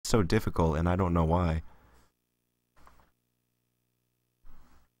so difficult, and I don't know why.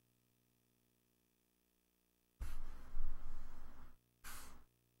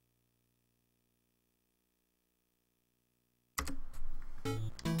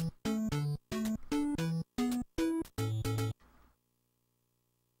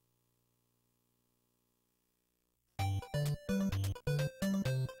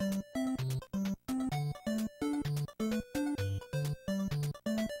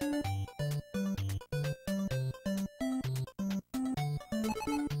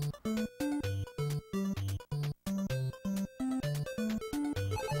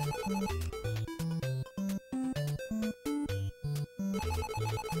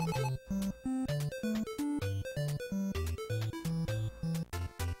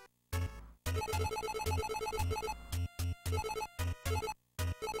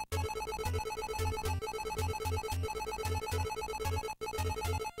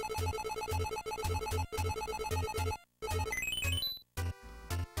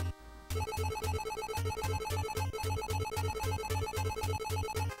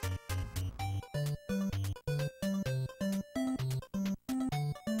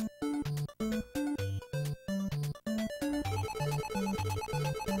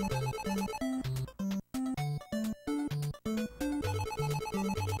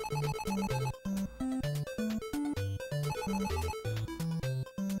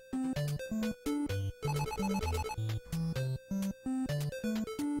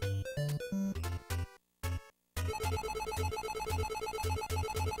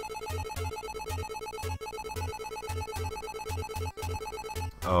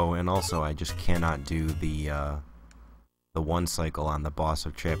 Oh, and also I just cannot do the one cycle on the boss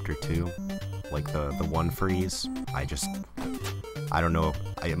of Chapter 2, like the one freeze. I don't know,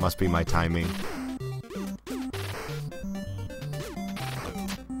 it must be my timing.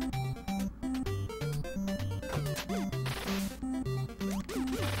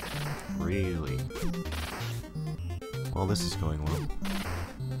 Really? Well, this is going well.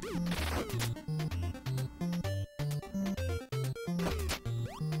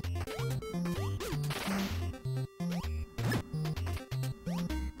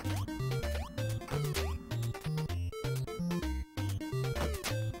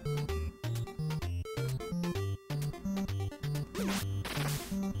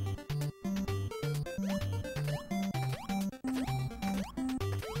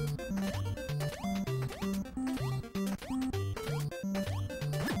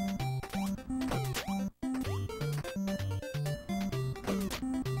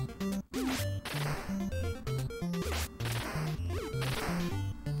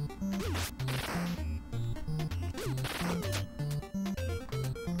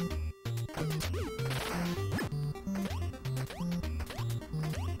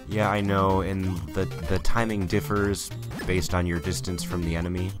 Yeah, I know, and the timing differs based on your distance from the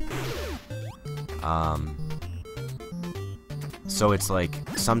enemy. So it's like,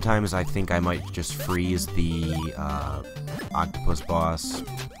 sometimes I think I might just freeze the octopus boss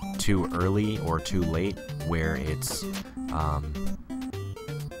too early or too late, where it's, you know,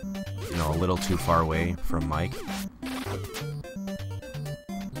 a little too far away from Mike.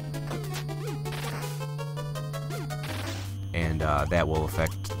 And that will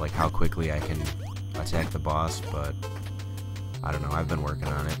affect like how quickly I can attack the boss, but I don't know, I've been working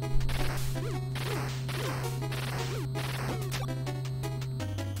on it.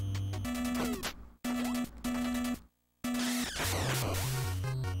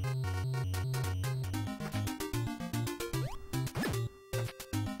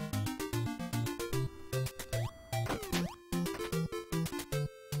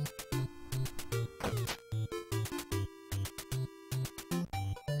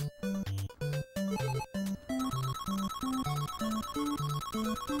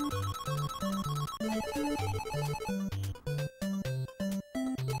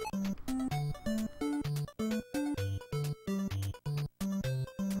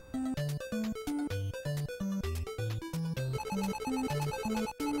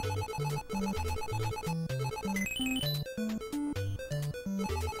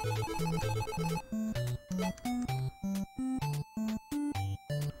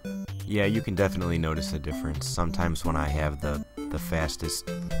 Yeah, you can definitely notice a difference. Sometimes when I have the fastest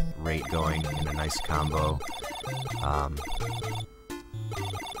rate going in a nice combo,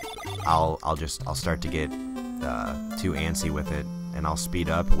 I'll start to get too antsy with it, and I'll speed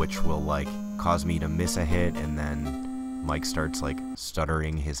up, which will like cause me to miss a hit, and then Mike starts like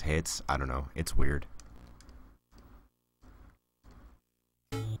stuttering his hits. I don't know, it's weird.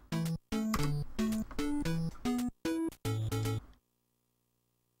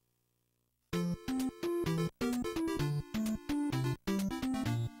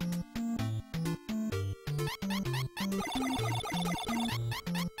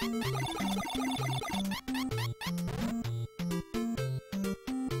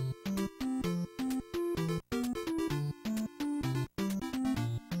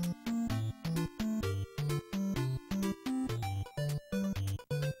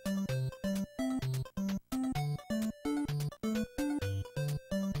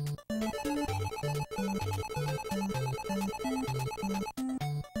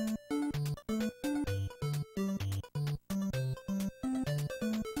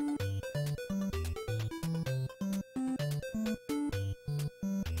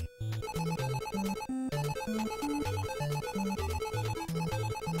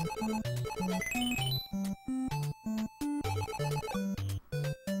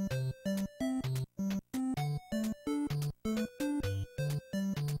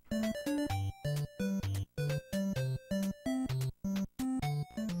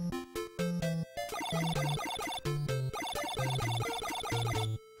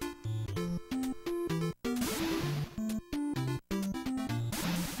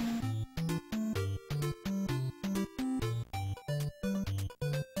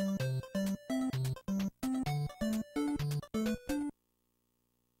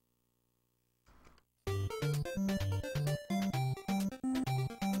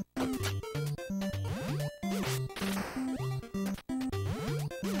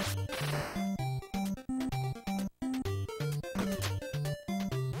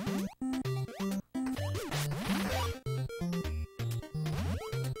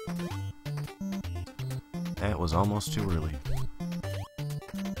 That was almost too early.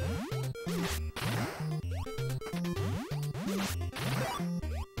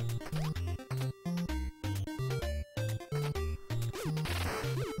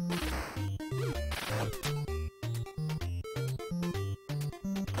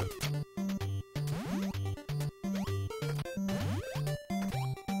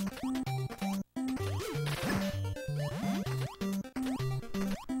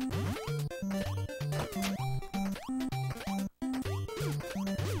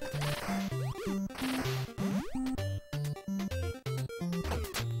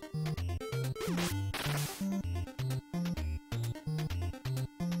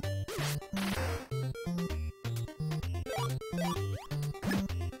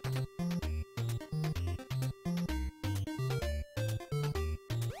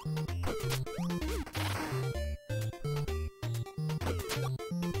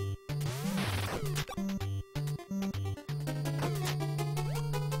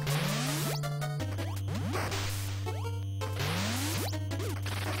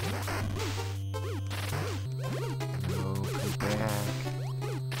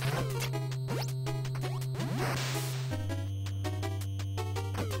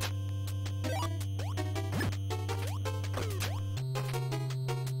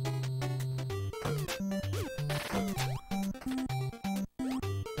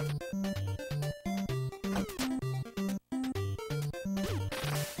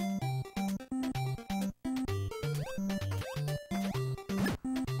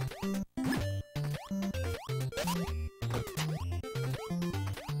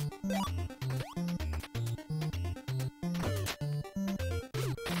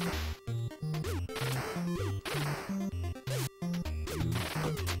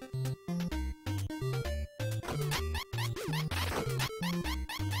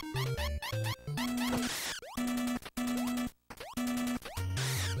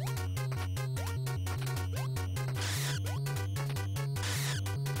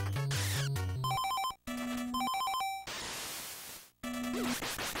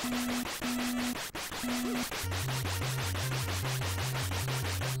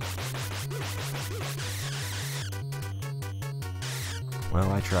 Well,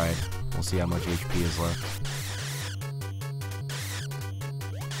 I tried. We'll see how much HP is left.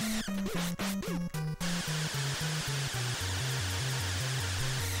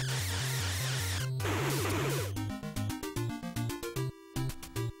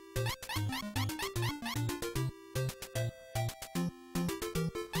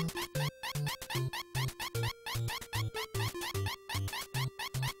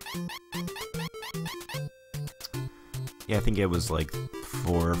 Yeah, I think it was like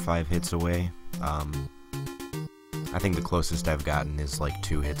 4 or 5 hits away. I think the closest I've gotten is like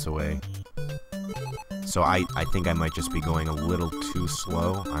 2 hits away. So I think I might just be going a little too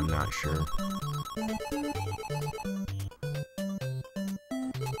slow. I'm not sure.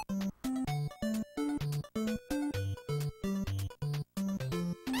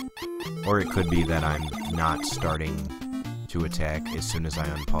 Or it could be that I'm not starting to attack as soon as I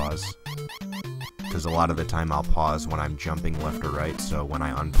unpause. Because a lot of the time I'll pause when I'm jumping left or right, so when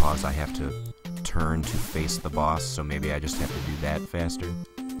I unpause I have to turn to face the boss, so maybe I just have to do that faster.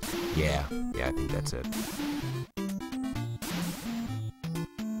 Yeah, I think that's it.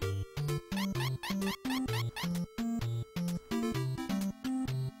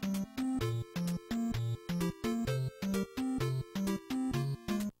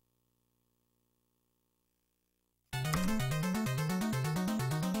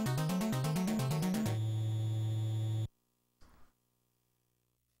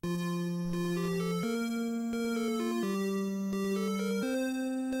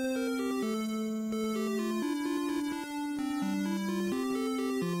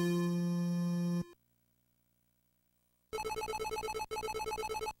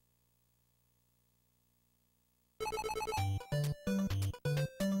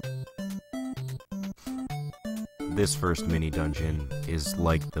 This first mini-dungeon is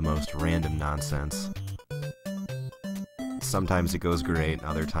like the most random nonsense. Sometimes it goes great,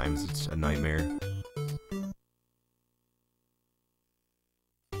 other times it's a nightmare.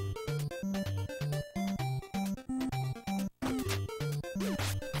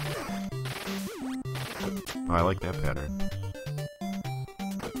 Oh, I like that pattern.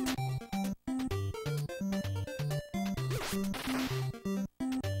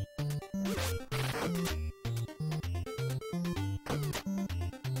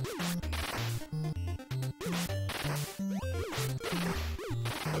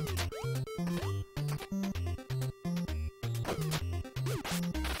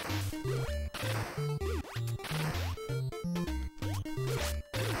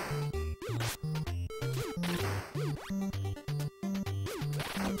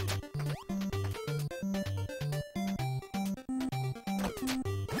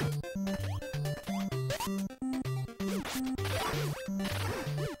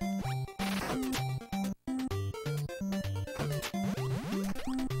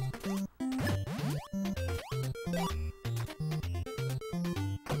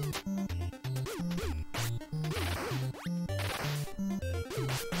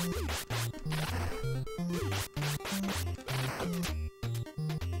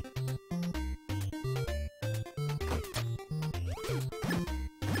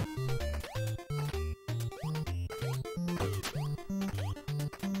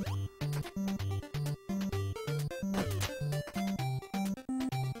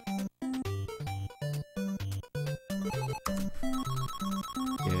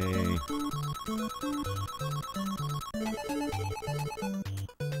 Yay.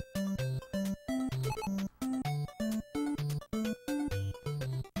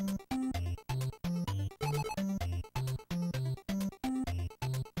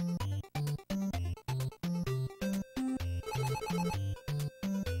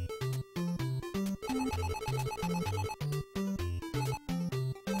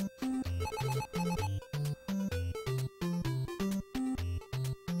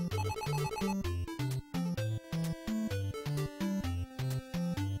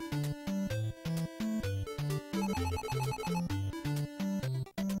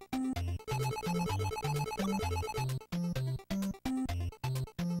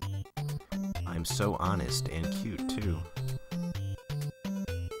 I'm so honest and cute, too.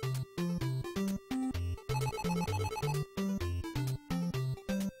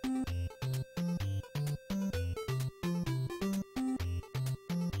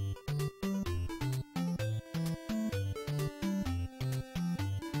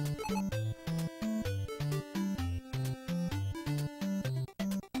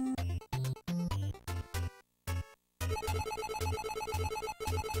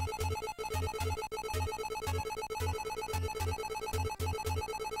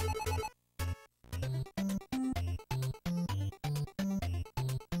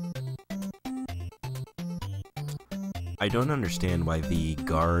 I don't understand why the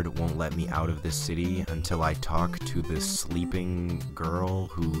guard won't let me out of this city until I talk to this sleeping girl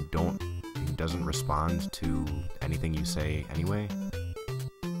who doesn't respond to anything you say anyway.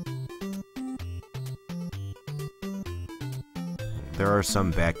 There are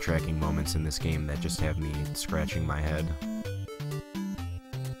some backtracking moments in this game that just have me scratching my head.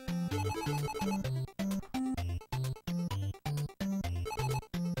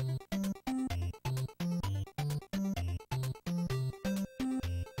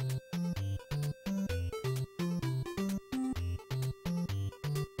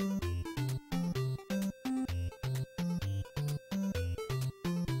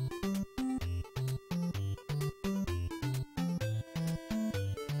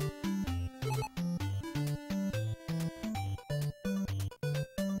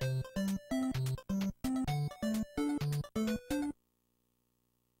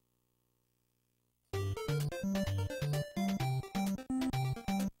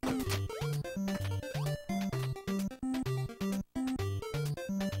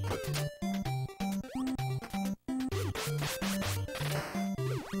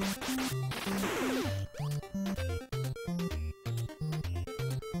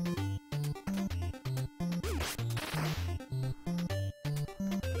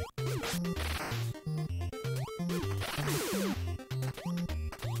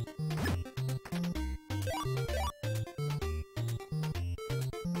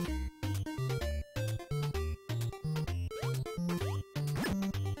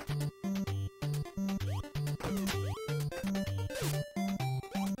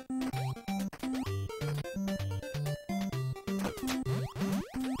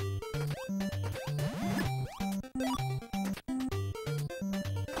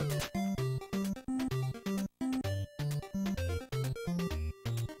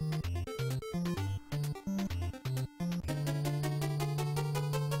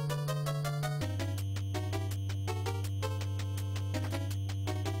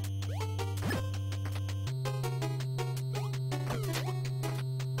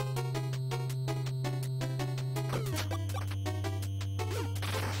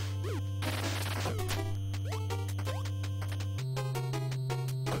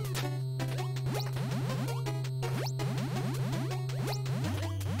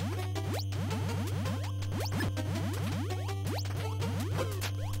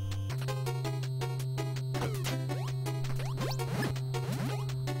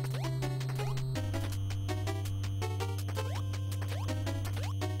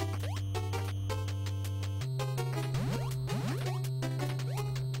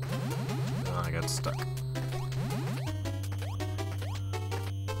 I got stuck.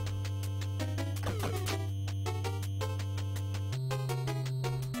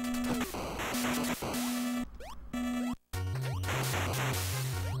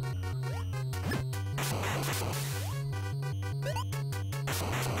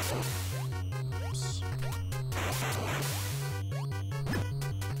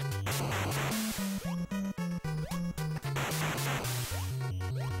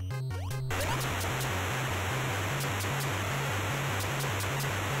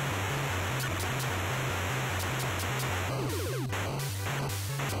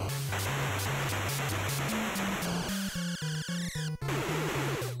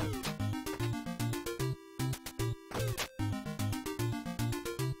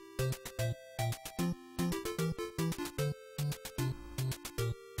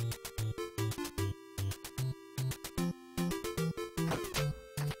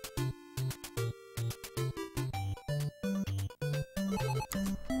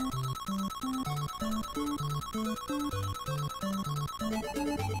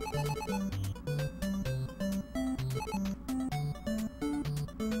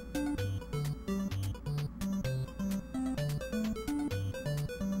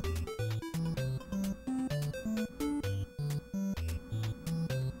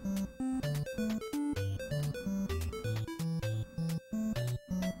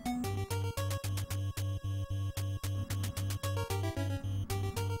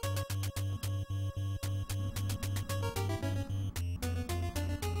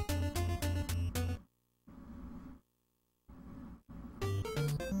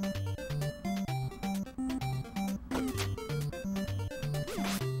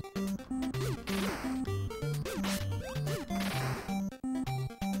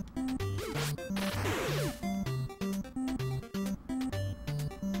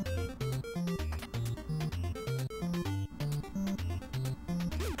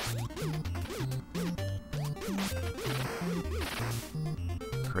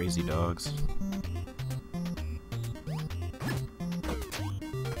 Crazy dogs.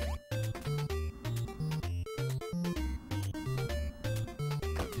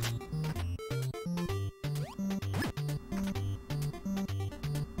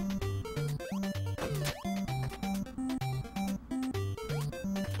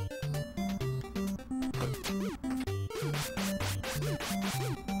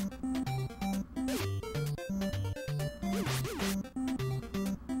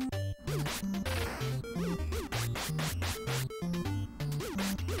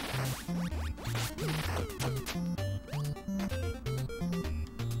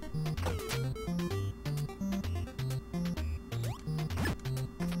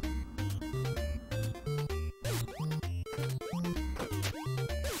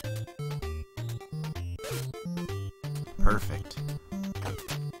 Perfect.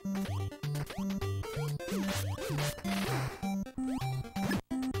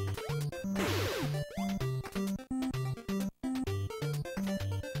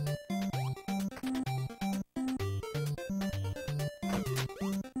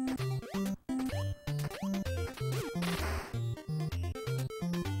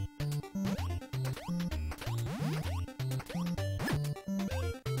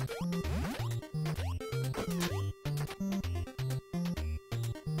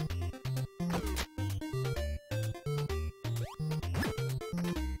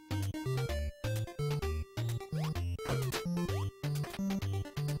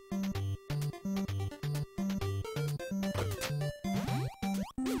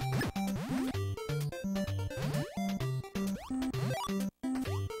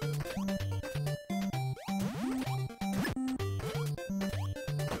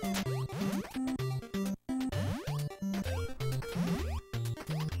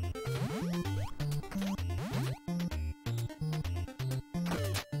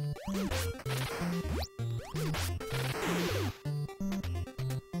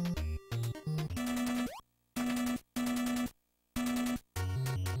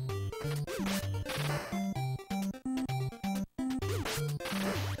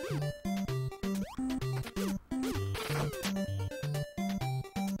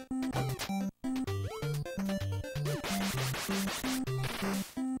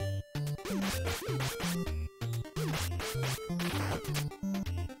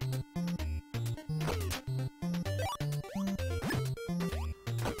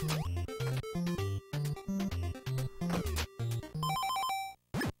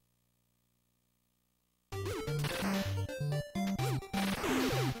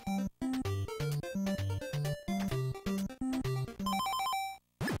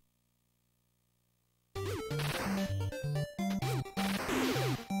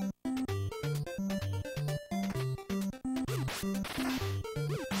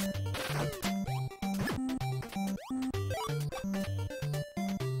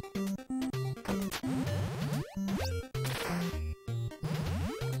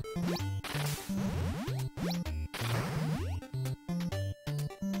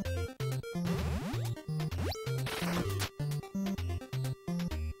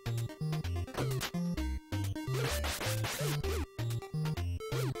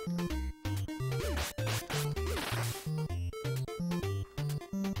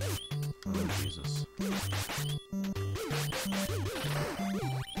 Oh, Jesus.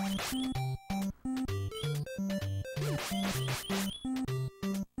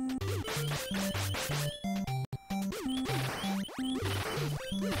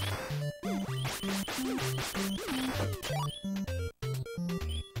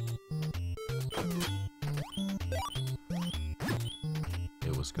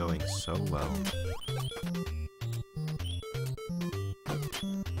 It was going so well.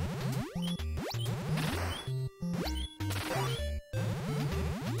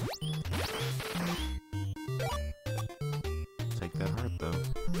 Take that heart, though.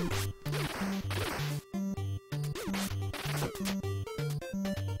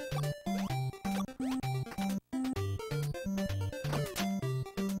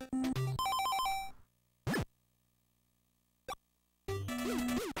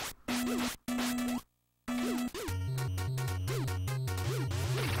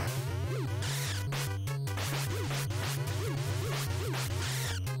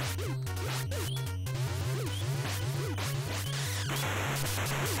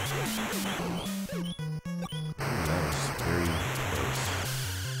 That was very close.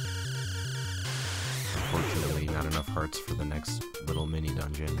 Unfortunately, not enough hearts for the next little mini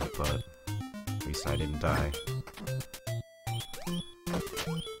dungeon, but at least I didn't die.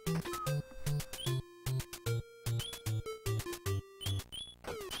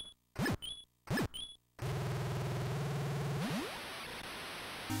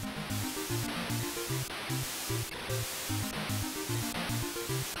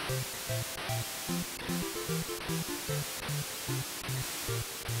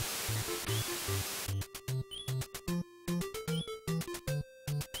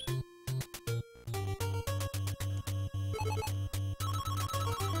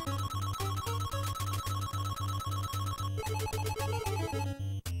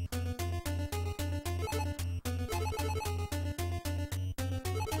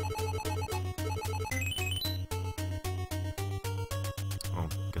 Oh,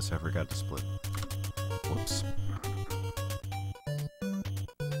 guess I forgot to split. Whoops.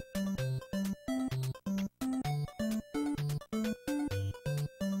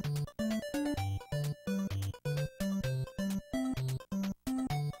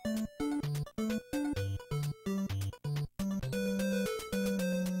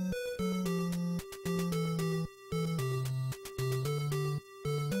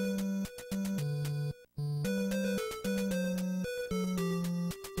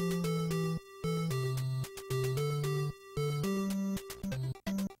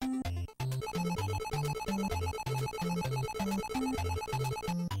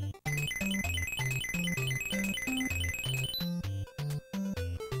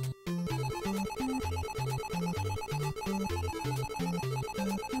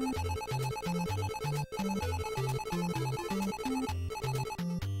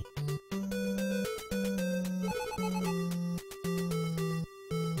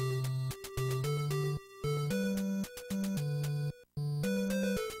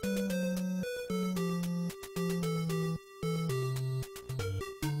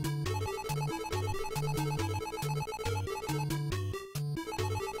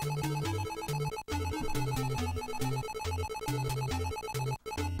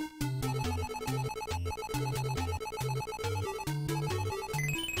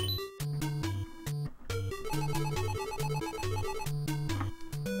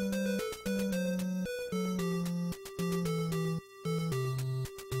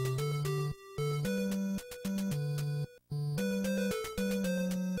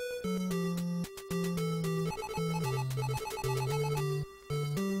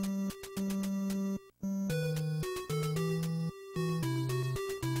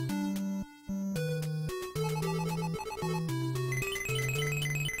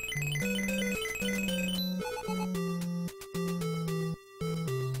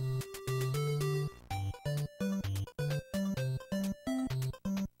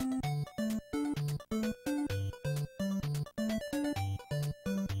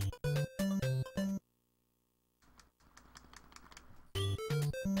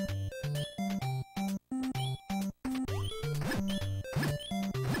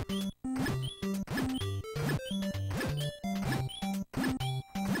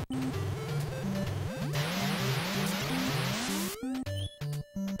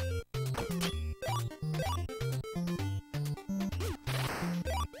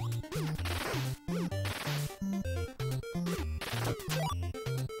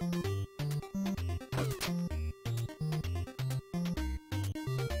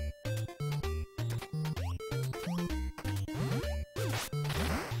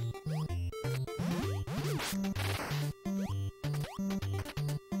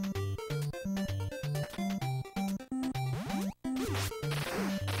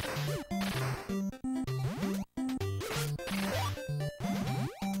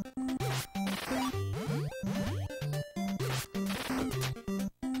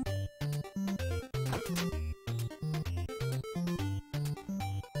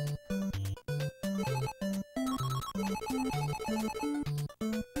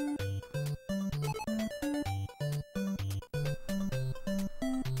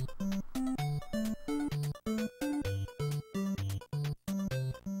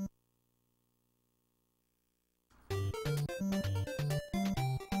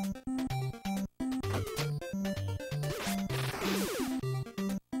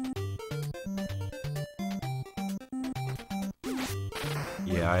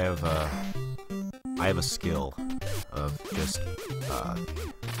 Yeah, I have a skill of just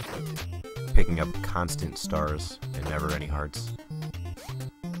picking up constant stars and never any hearts.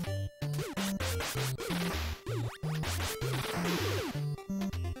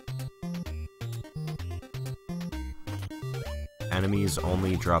 Enemies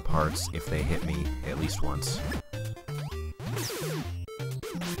only drop hearts if they hit me at least once.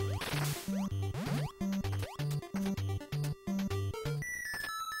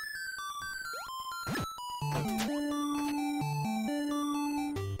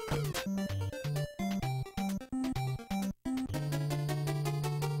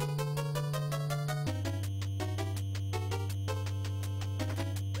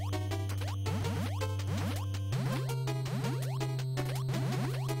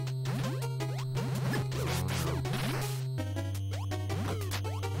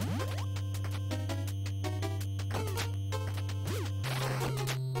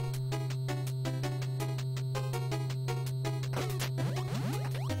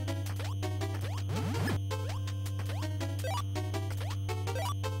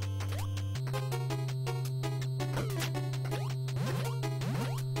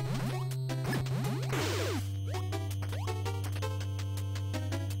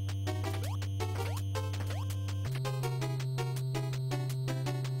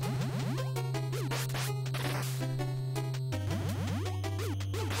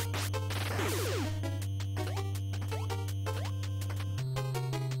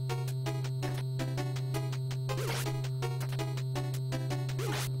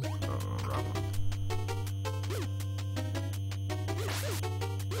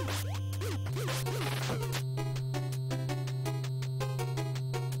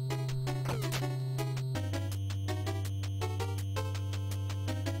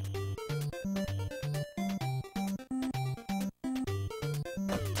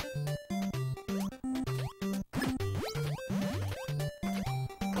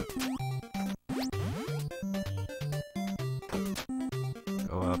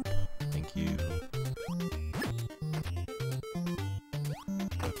 Go up. Thank you.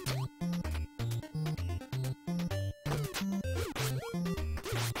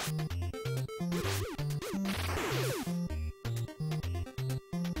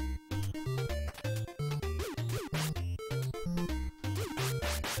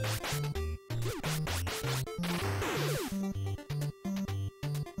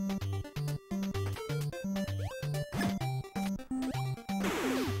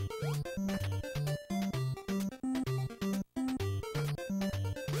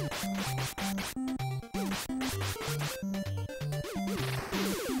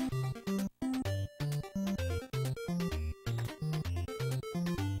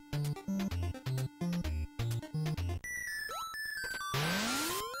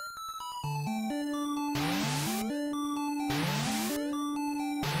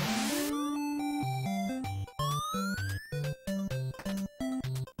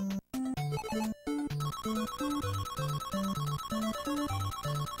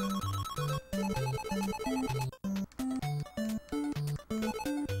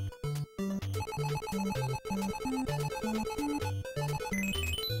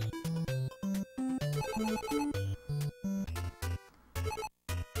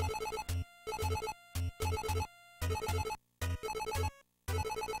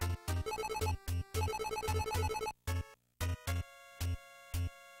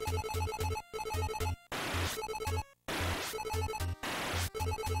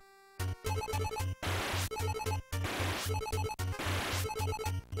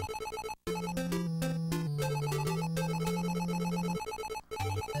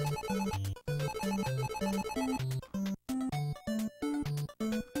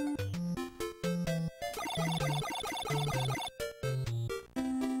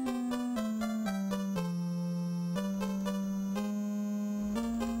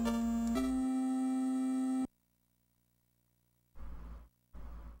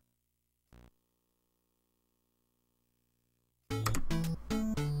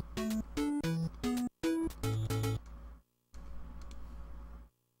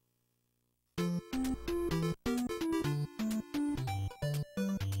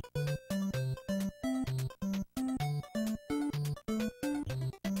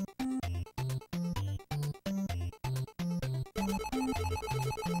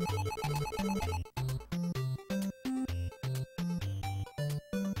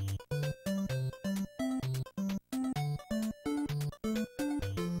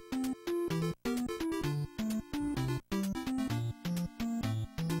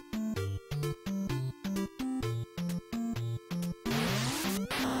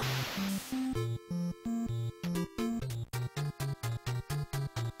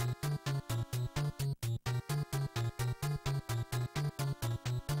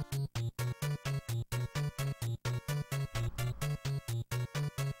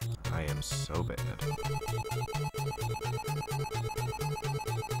 am so bad.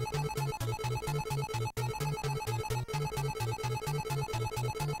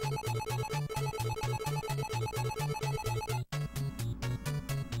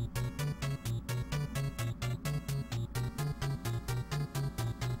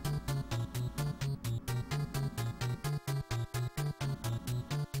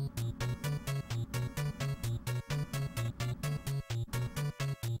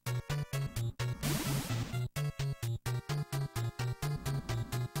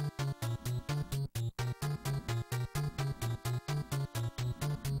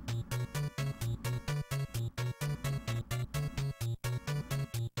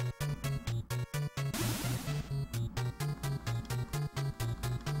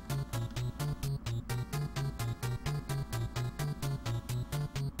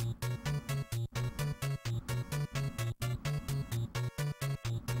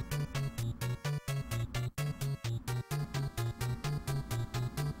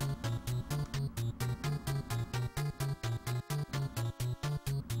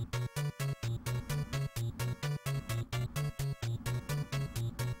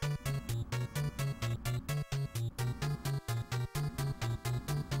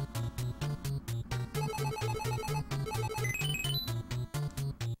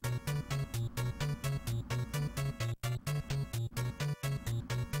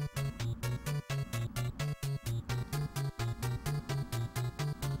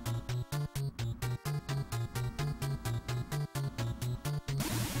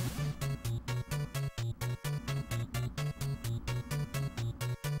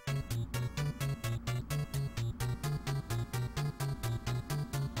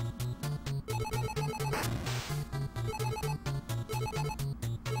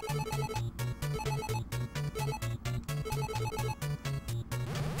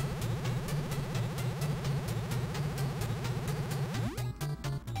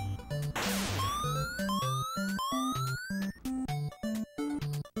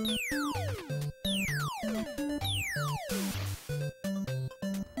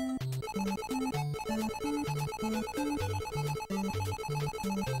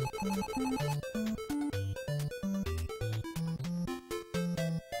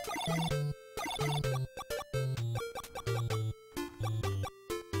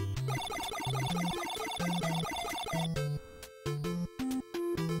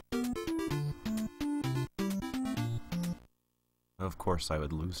 Of course I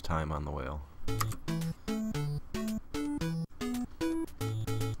would lose time on the whale.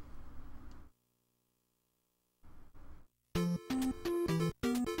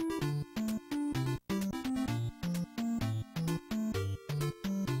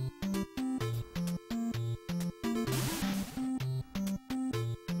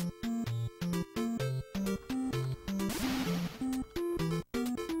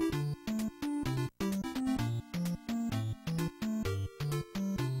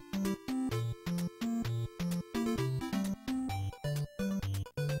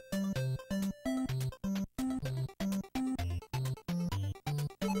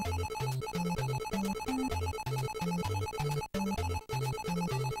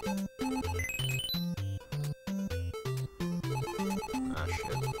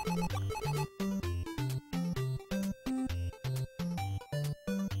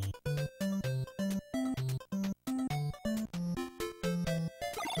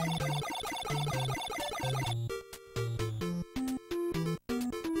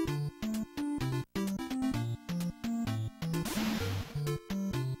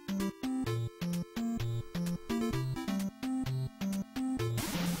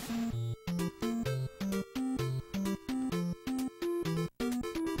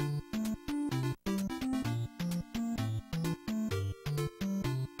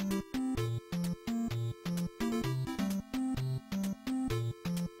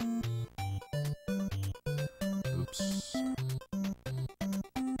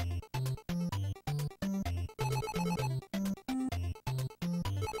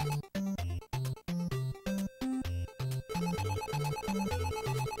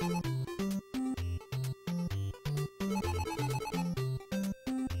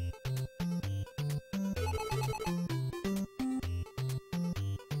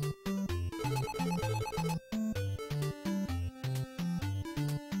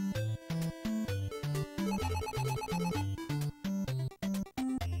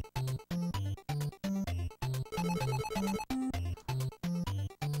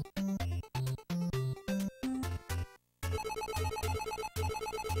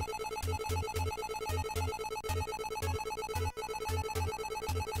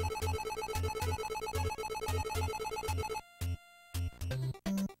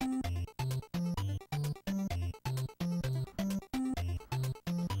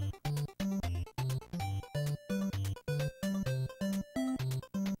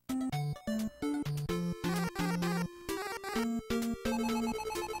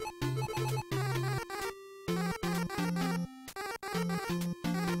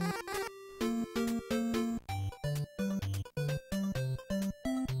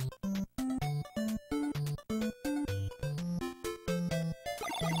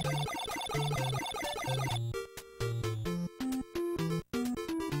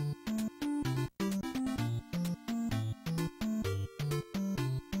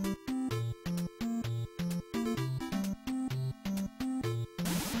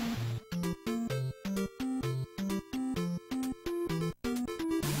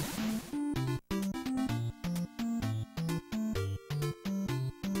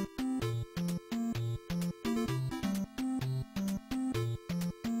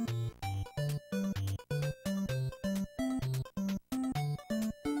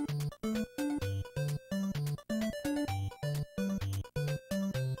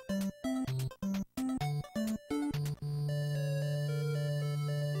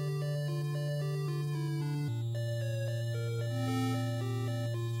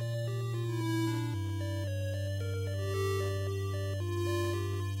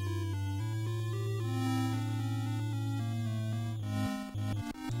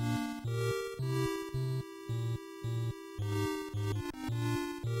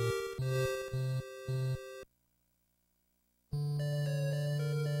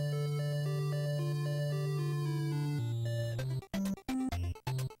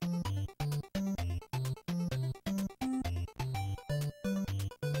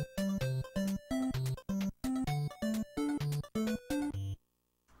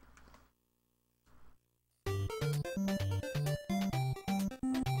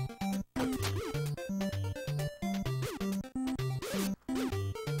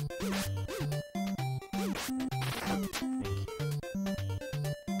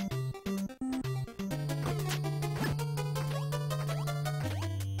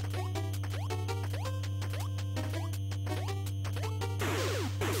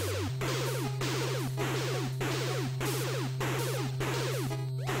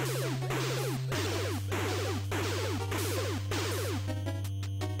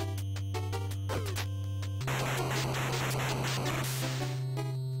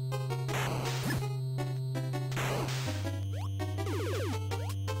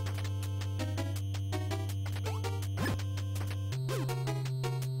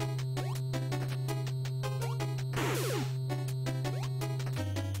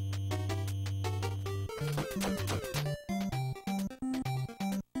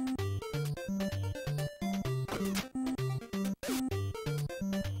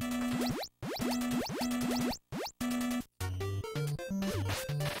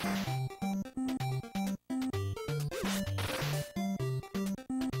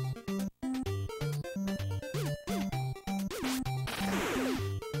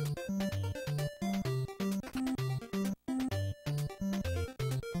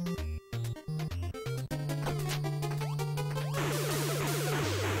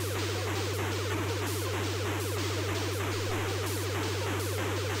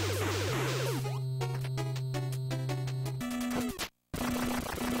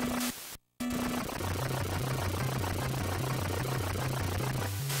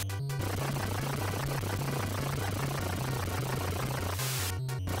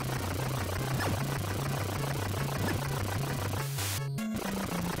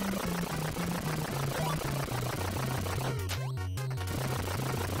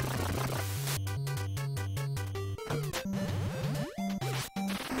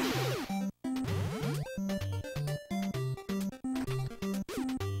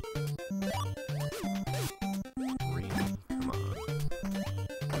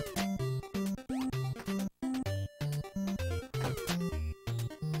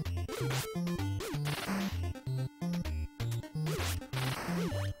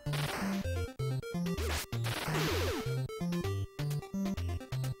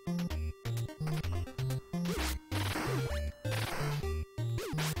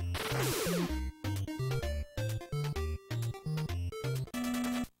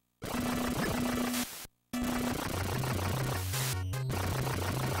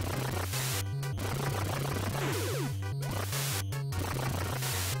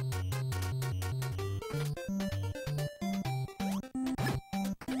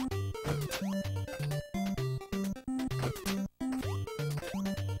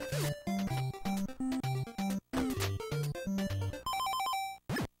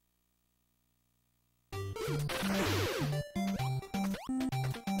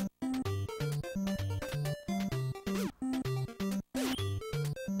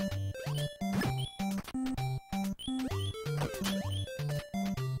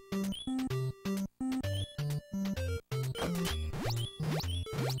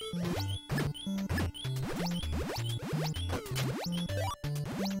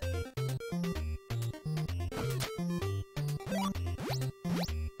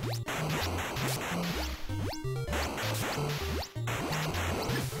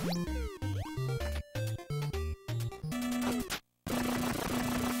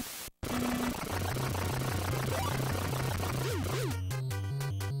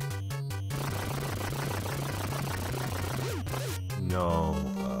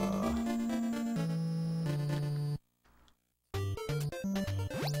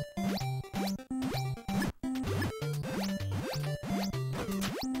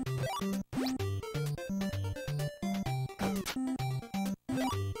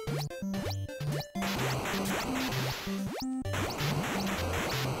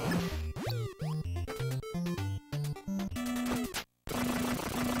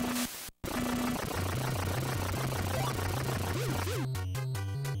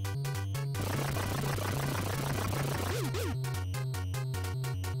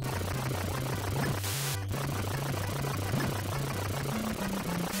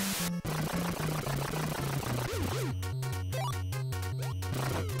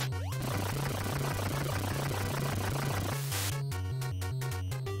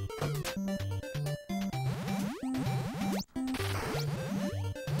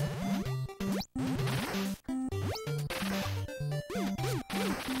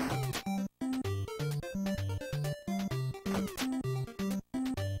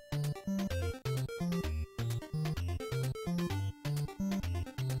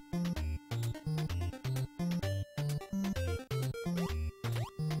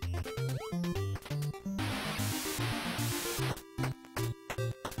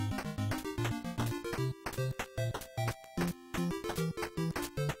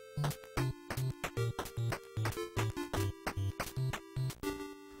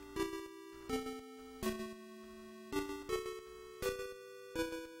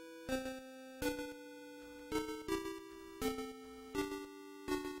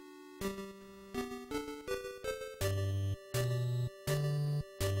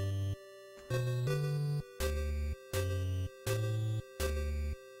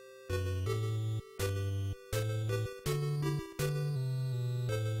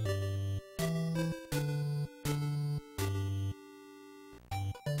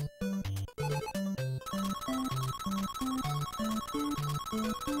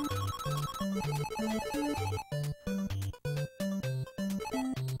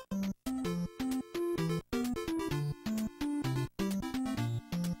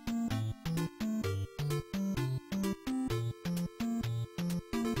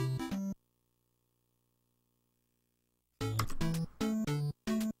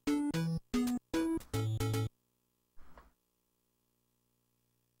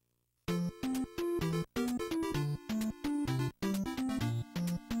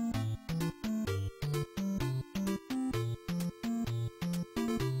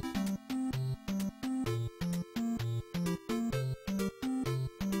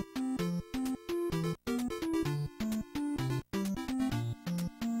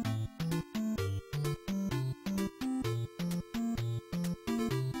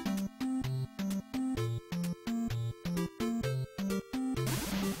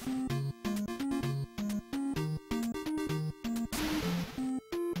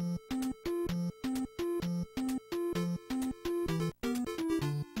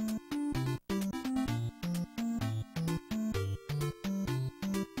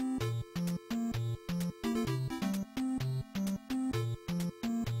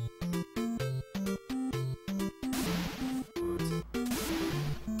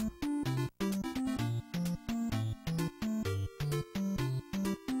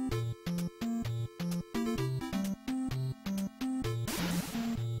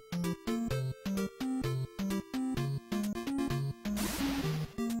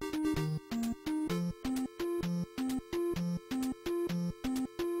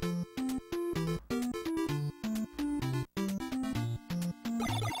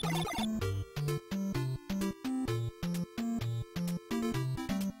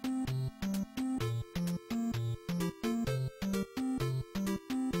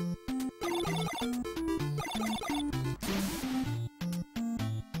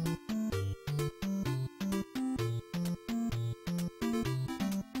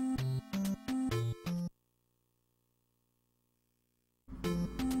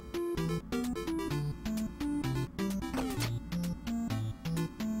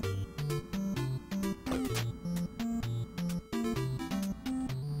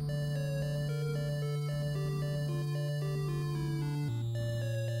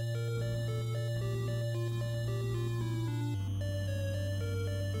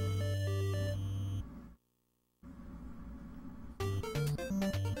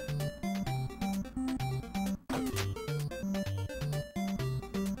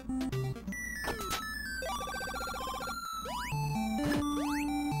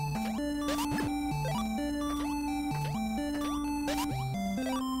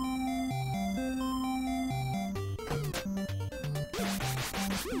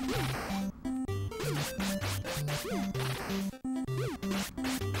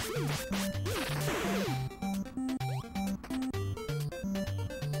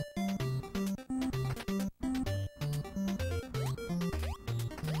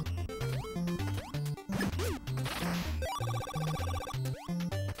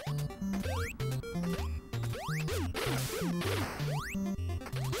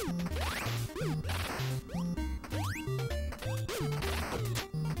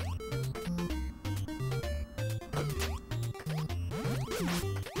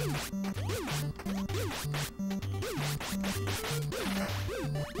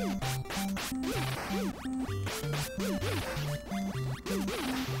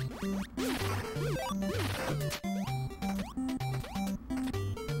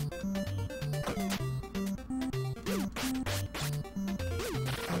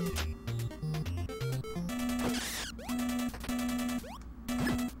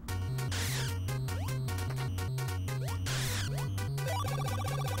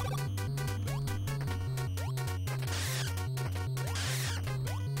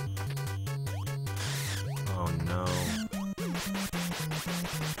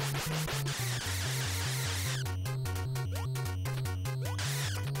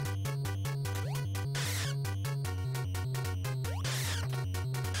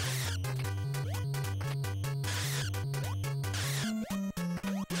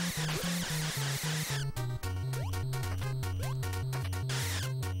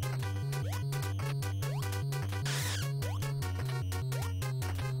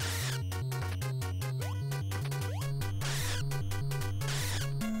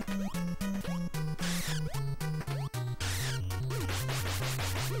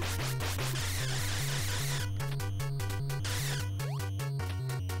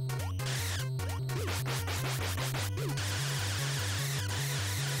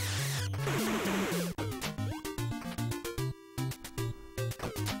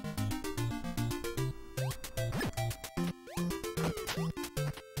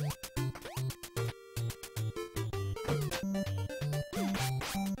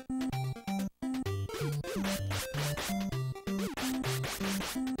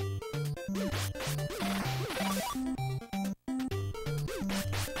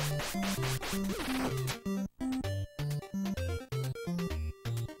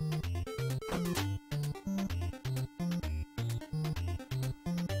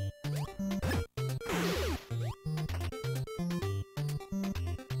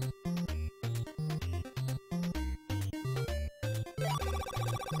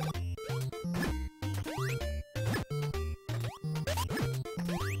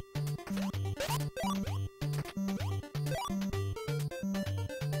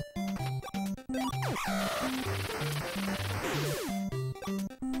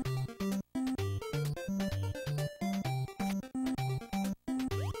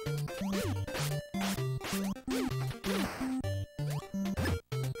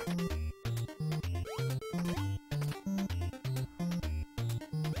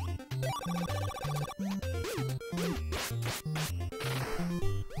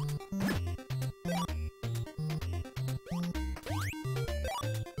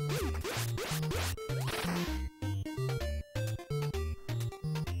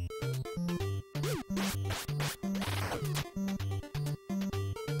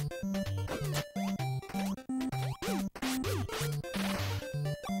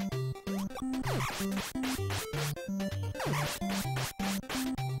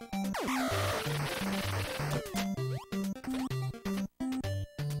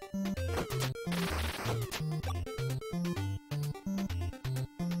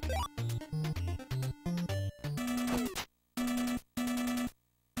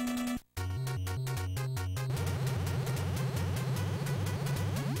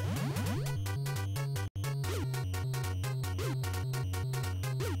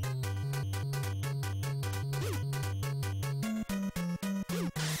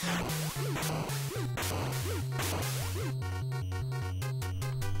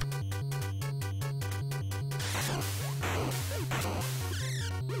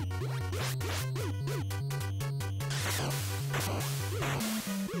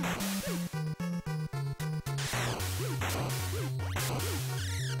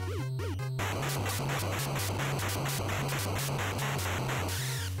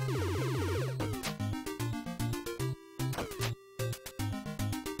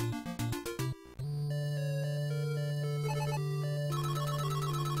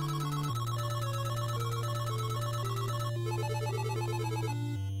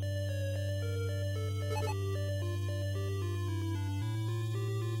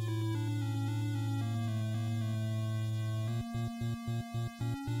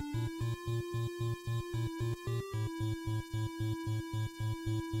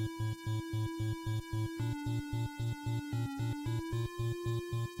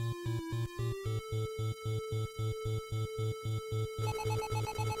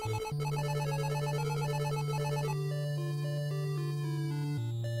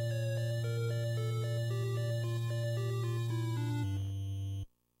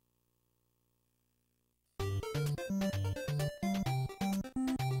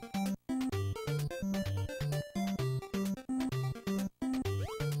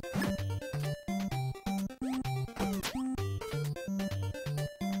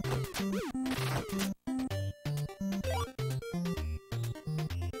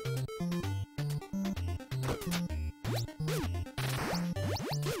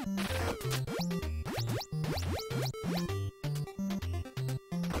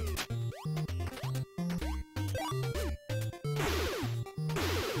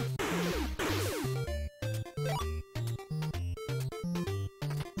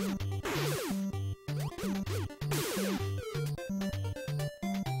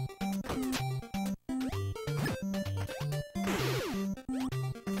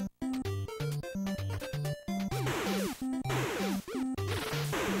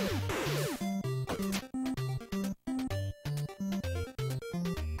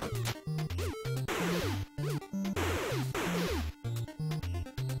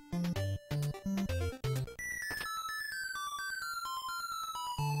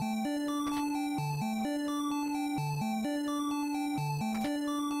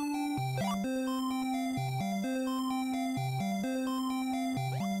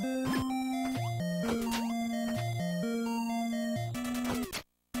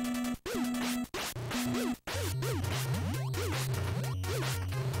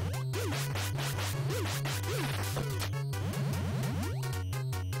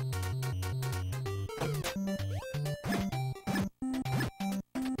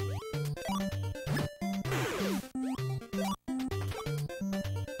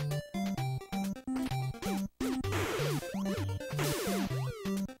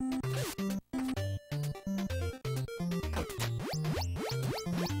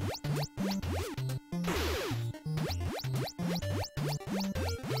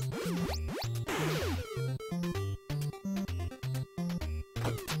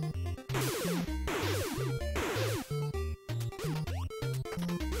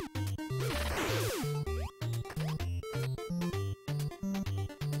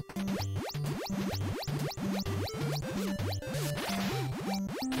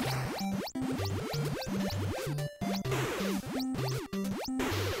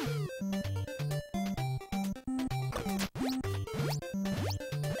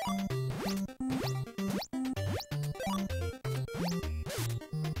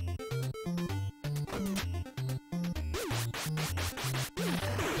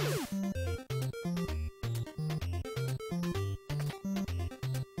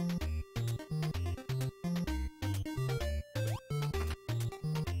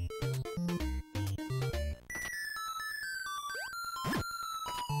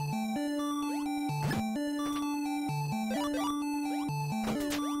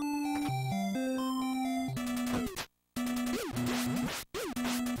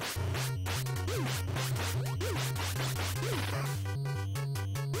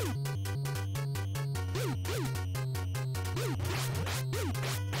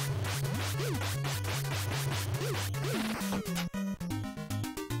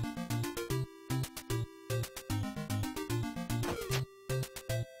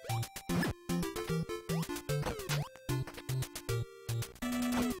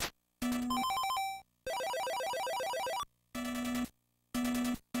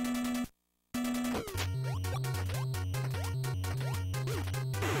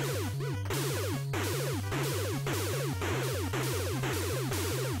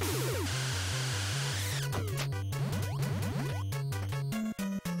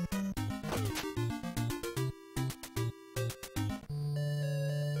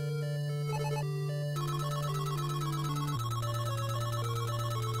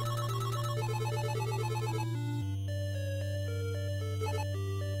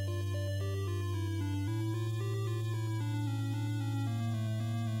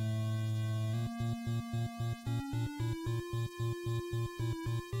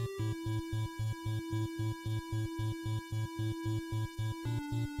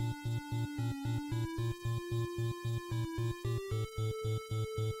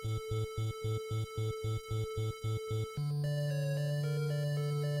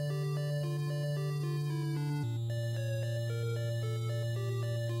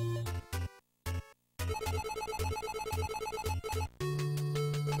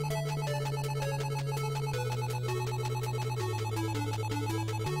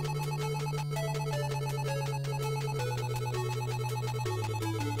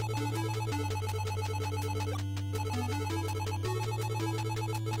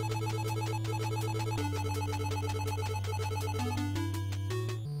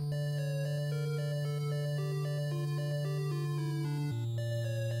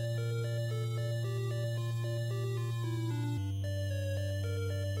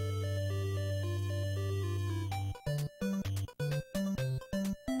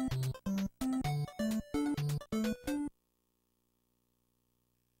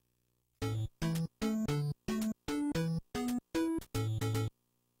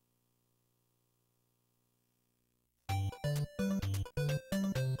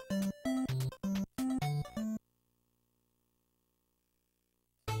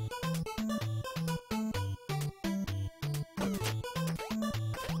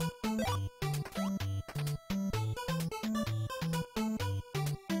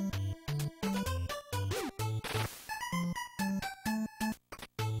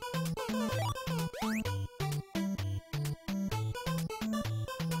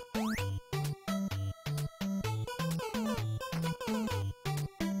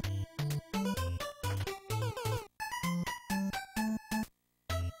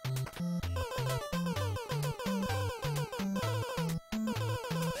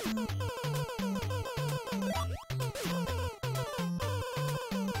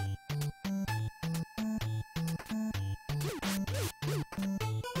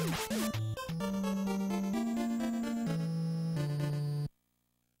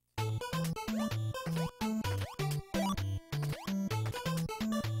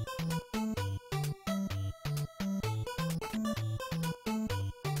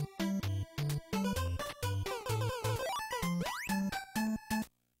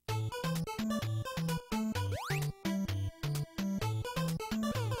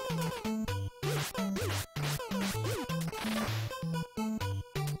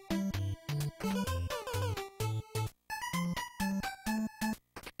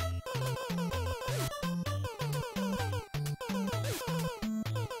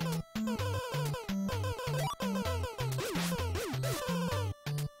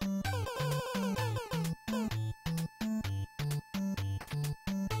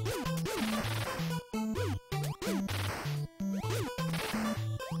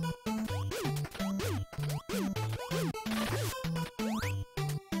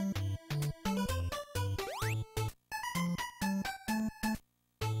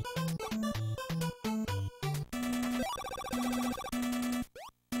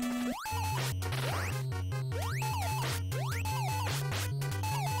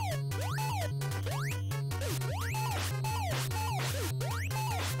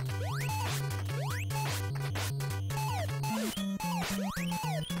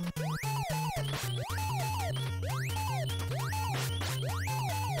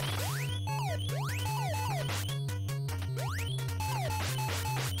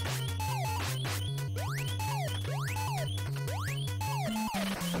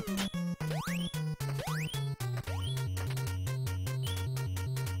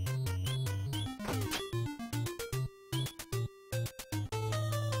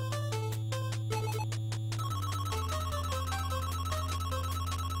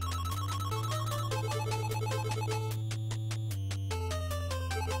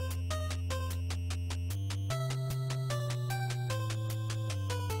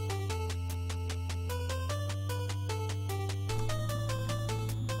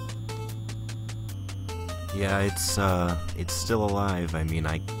 Yeah, it's still alive. I mean,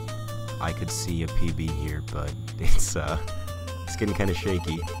 I could see a PB here, but it's getting kind of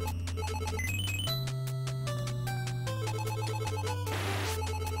shaky.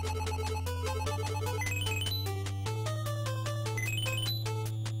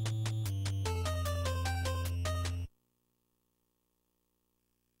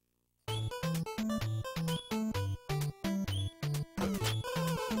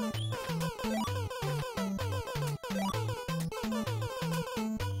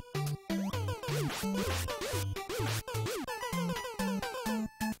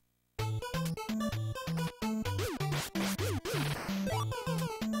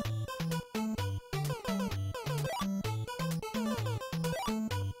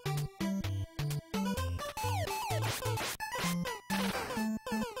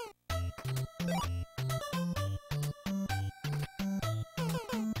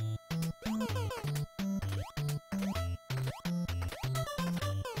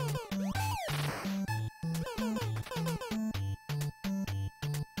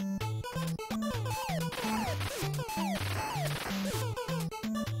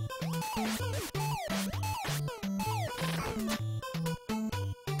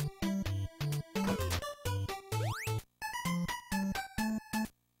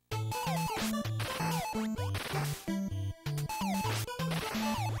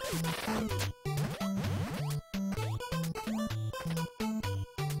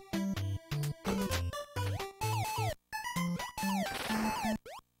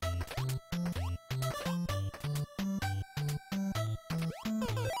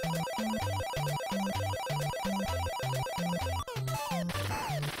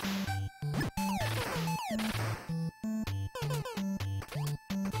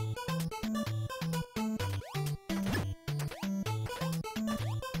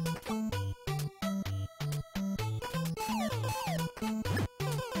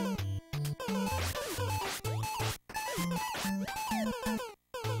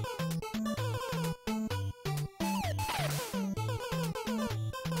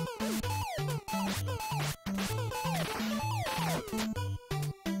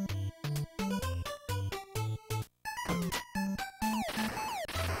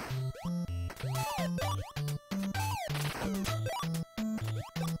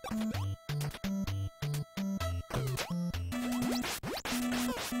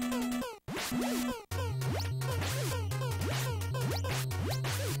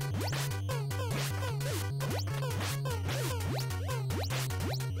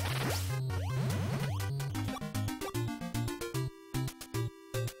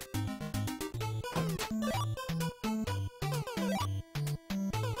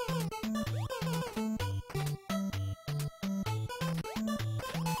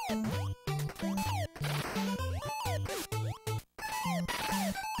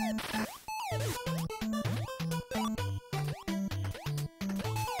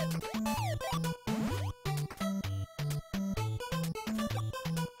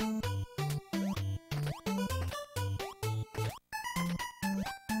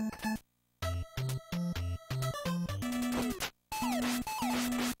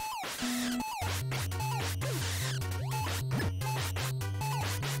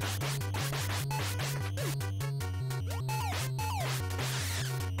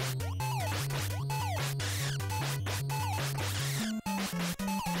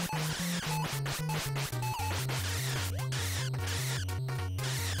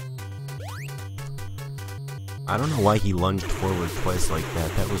 I don't know why he lunged forward twice like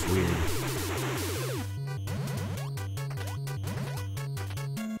that. That was weird.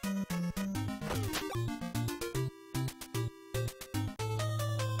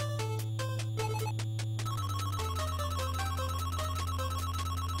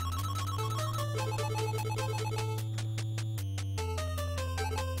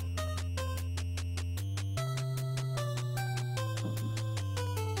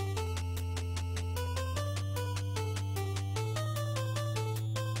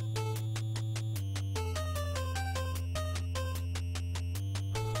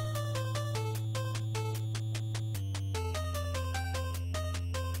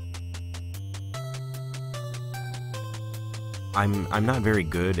 I'm not very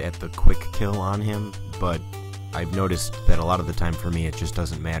good at the quick kill on him, but I've noticed that a lot of the time for me it just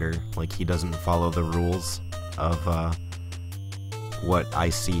doesn't matter. Like, he doesn't follow the rules of what I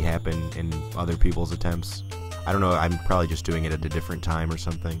see happen in other people's attempts. I don't know, I'm probably just doing it at a different time or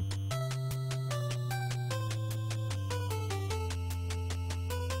something.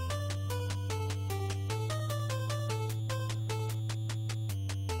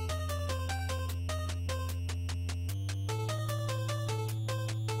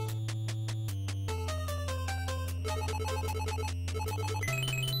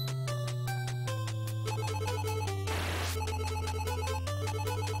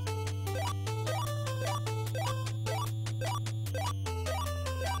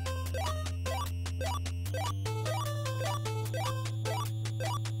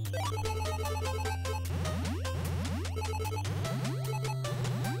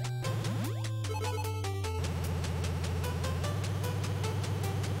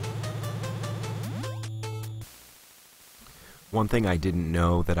 One thing I didn't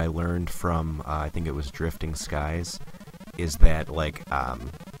know that I learned from, I think it was Drifting Skies, is that, like,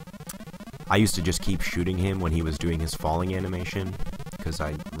 I used to just keep shooting him when he was doing his falling animation, because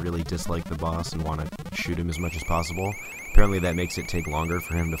I really dislike the boss and want to shoot him as much as possible. Apparently that makes it take longer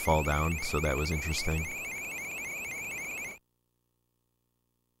for him to fall down, so that was interesting.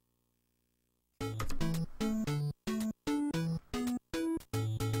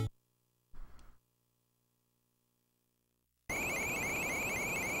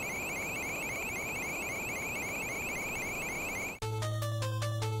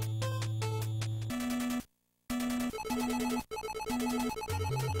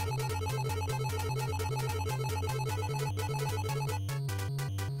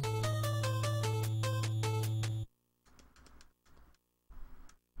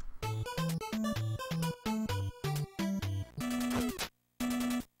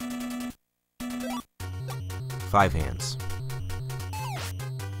 Five hands.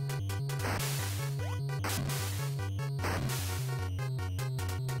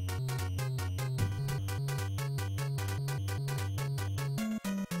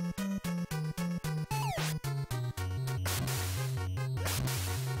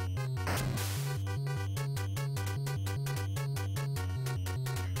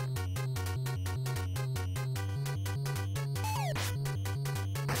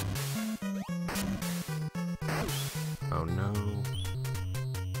 Oh no.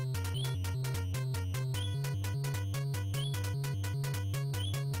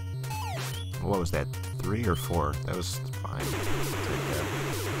 What was that? 3 or 4? That was fine.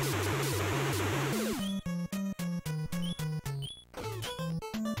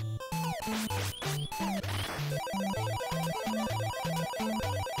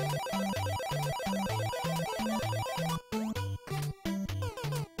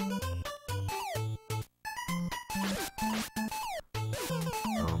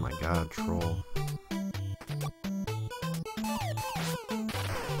 Oh my god, troll.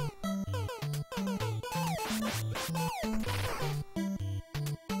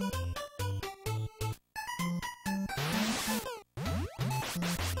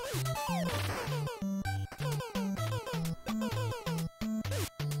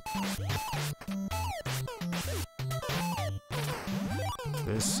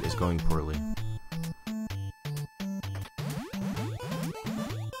 This is going poorly.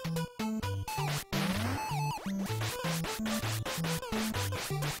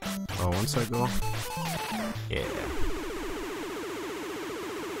 Oh, once I go? Yeah.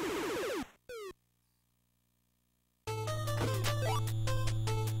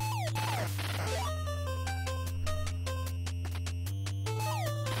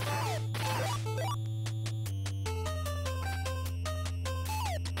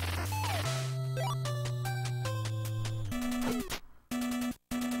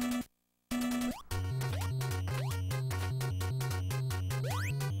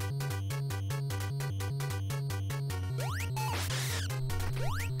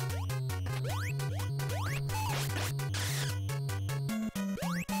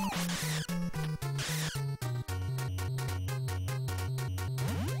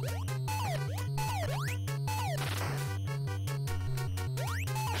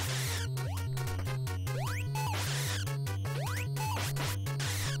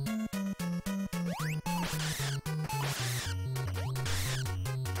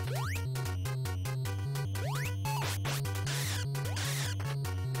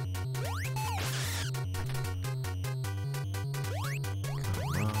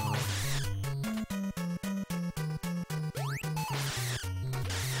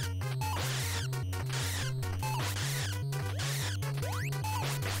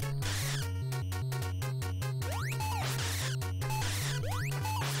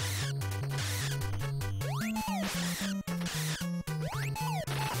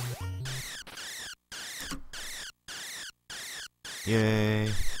 Yay.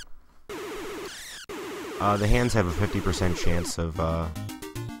 The hands have a 50% chance of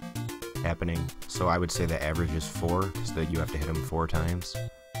happening, so I would say the average is 4, because you have to hit them 4 times.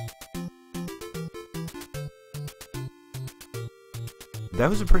 That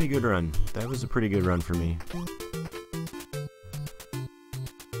was a pretty good run. That was a pretty good run for me.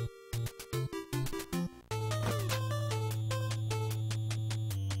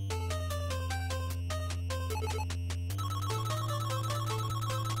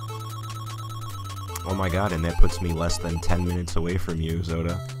 Oh my god, and that puts me less than 10 minutes away from you,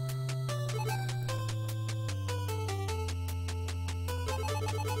 Zoda.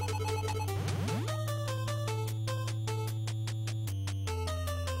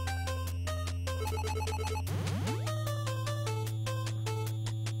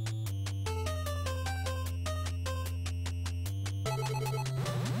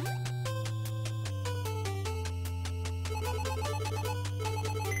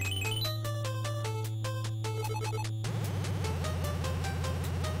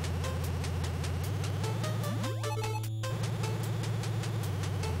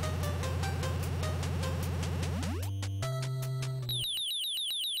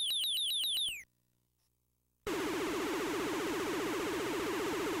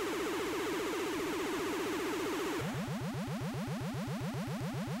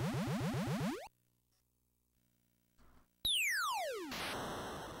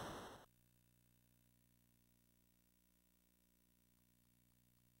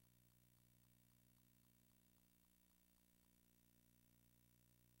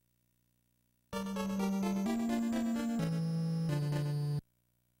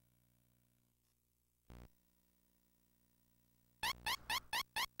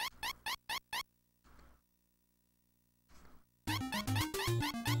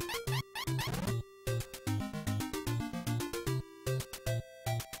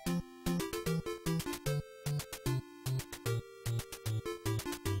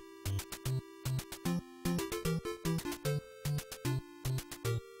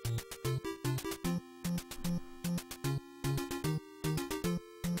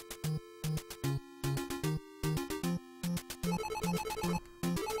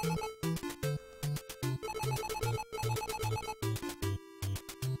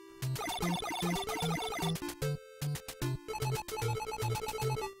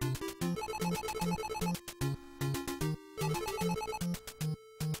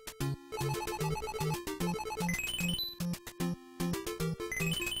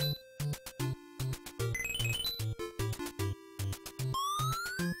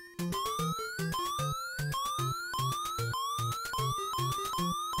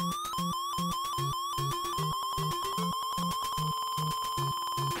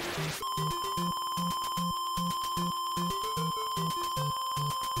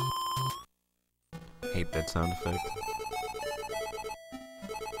 Hate that sound effect.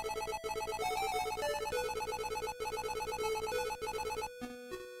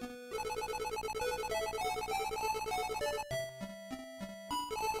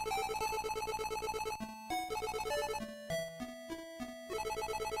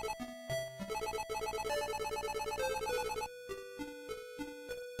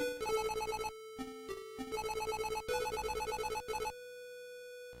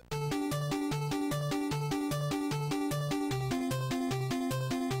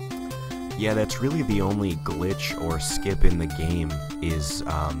 Yeah, that's really the only glitch or skip in the game is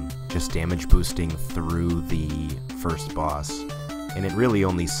just damage boosting through the first boss. And it really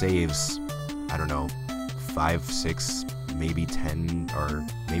only saves, I don't know, 5, 6, maybe 10, or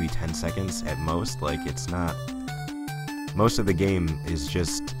maybe 10 seconds at most. Like, it's not... Most of the game is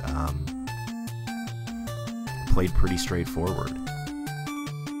just played pretty straightforward.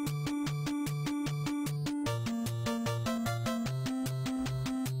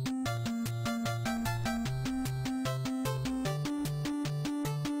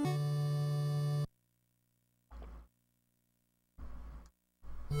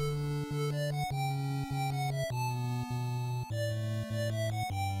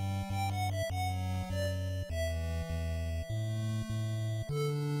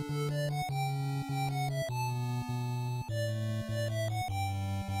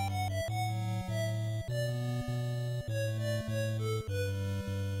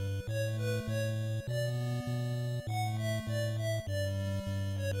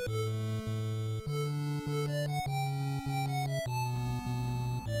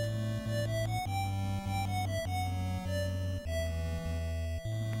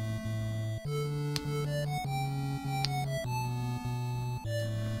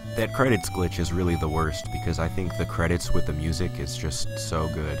 That credits glitch is really the worst, because I think the credits with the music is just so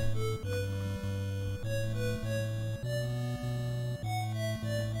good.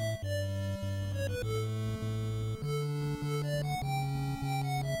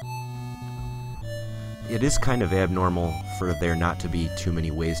 It is kind of abnormal for there not to be too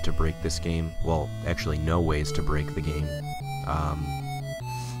many ways to break this game. Well, actually no ways to break the game.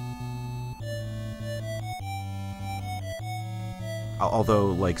 Although,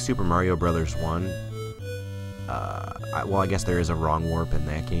 like, Super Mario Bros. 1, well, I guess there is a wrong warp in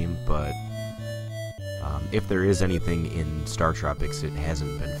that game, but if there is anything in StarTropics, it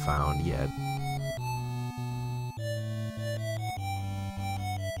hasn't been found yet.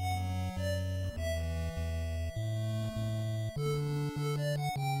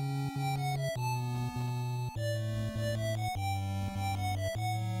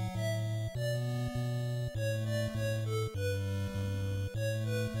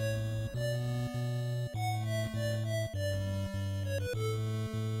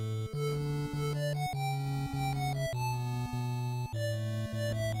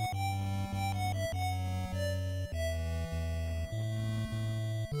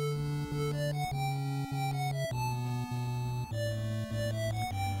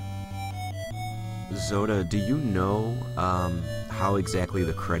 Zoda, do you know how exactly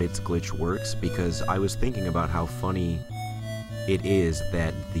the credits glitch works? Because I was thinking about how funny it is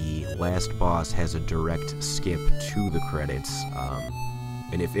that the last boss has a direct skip to the credits,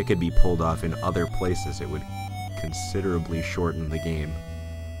 and if it could be pulled off in other places, it would considerably shorten the game.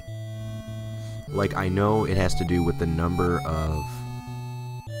 Like, I know it has to do with the number of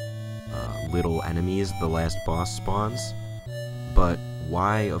little enemies the last boss spawns, but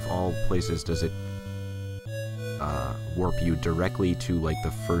why, of all places, does it warp you directly to, like,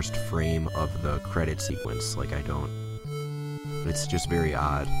 the first frame of the credit sequence? Like, I don't... It's just very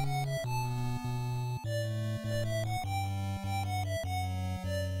odd.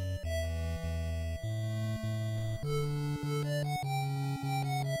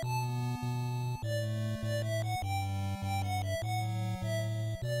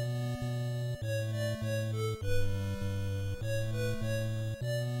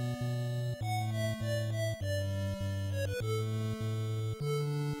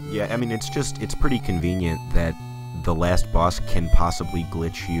 Yeah, I mean, it's pretty convenient that the last boss can possibly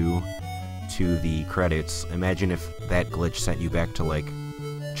glitch you to the credits. Imagine if that glitch sent you back to, like,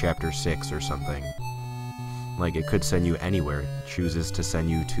 Chapter 6 or something. Like, it could send you anywhere. It chooses to send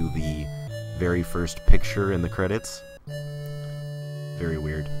you to the very first picture in the credits. Very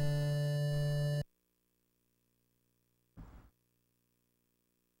weird.